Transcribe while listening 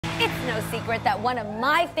no secret that one of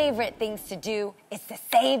my favorite things to do is to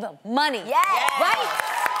save money. Yes. Right?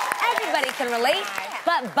 Everybody can relate,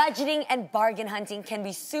 but budgeting and bargain hunting can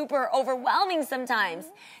be super overwhelming sometimes.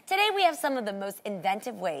 Today we have some of the most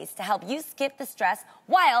inventive ways to help you skip the stress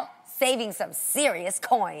while saving some serious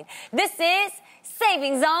coin. This is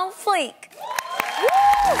Savings On Fleek. Woo!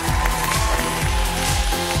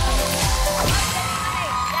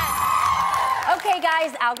 Okay,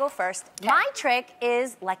 guys, I'll go first. Okay. My trick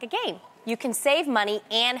is like a game. You can save money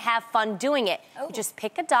and have fun doing it. Oh. You just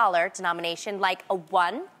pick a dollar denomination, like a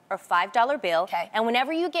 $1 or $5 bill, and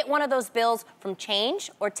whenever you get one of those bills from change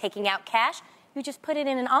or taking out cash, you just put it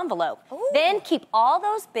in an envelope. Ooh. Then keep all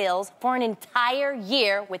those bills for an entire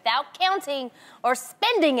year without counting or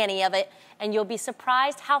spending any of it, and you'll be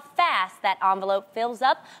surprised how fast that envelope fills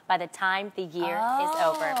up by the time the year is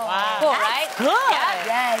over. Wow. Cool, right? Good. Yeah.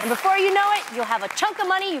 Yes. And before you know it, you'll have a chunk of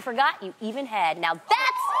money you forgot you even had. Now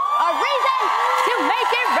that's a reason to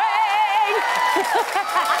make it rain.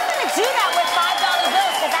 I'm gonna do that with $5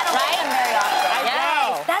 bills because I don't get them very often.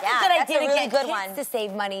 That's a good idea really to get kids to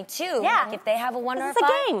save money too. Yeah. Like if they have a $1 or it's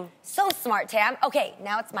a game. So smart, Tam. Okay,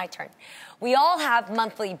 now it's my turn. We all have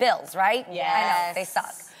monthly bills, right? Yes. I know, they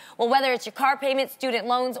suck. Well, whether it's your car payment, student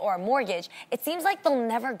loans, or a mortgage, it seems like they'll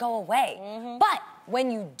never go away. Mm-hmm. But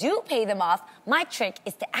when you do pay them off, my trick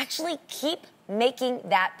is to actually keep making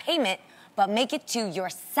that payment, but make it to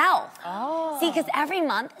yourself. Oh. See, because every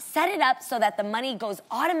month, set it up so that the money goes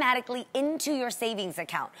automatically into your savings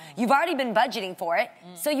account. You've already been budgeting for it,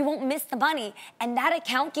 so you won't miss the money, and that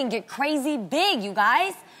account can get crazy big, you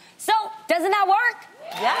guys. So, doesn't that work?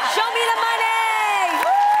 Yeah. Show me the money!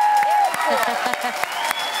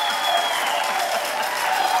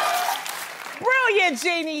 Brilliant,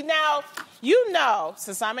 Jeannie. Now, you know,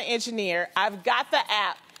 since I'm an engineer, I've got the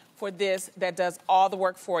app for this that does all the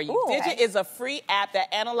work for you. Ooh, Digit is a free app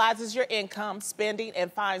that analyzes your income, spending,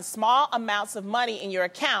 and finds small amounts of money in your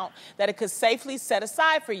account that it could safely set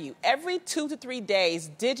aside for you. Every 2 to 3 days,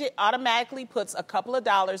 Digit automatically puts a couple of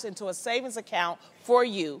dollars into a savings account for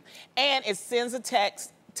you, and it sends a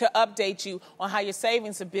text to update you on how your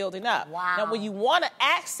savings are building up. Wow. Now, when you want to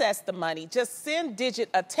access the money, just send Digit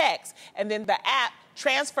a text, and then the app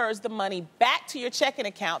transfers the money back to your checking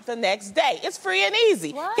account the next day. It's free and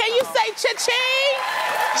easy. Wow. Can you say cha-ching?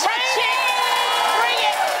 Cha-ching! Bring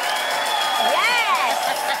it. Yes!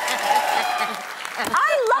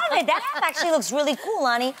 I love it. That app actually looks really cool,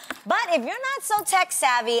 Lonnie. But if you're not so tech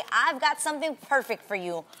savvy, I've got something perfect for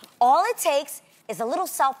you. All it takes is a little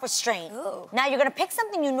self-restraint. Now, you're gonna pick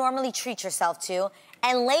something you normally treat yourself to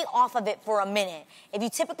and lay off of it for a minute. If you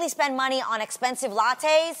typically spend money on expensive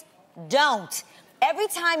lattes, don't. Every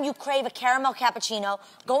time you crave a caramel cappuccino,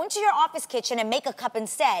 go into your office kitchen and make a cup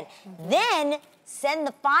instead. Then send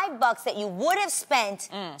the $5 that you would have spent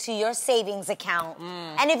to your savings account.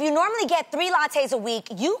 And if you normally get 3 lattes a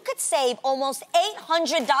week, you could save almost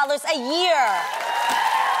 $800 a year.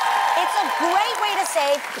 It's a great way to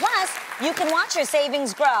save. Plus, you can watch your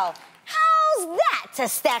savings grow. How's that to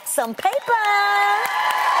stack some paper?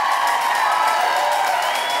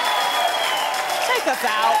 Take us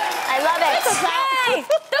out. I love it. Hey,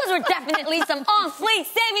 those were definitely some on-fleek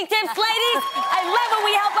saving tips, ladies.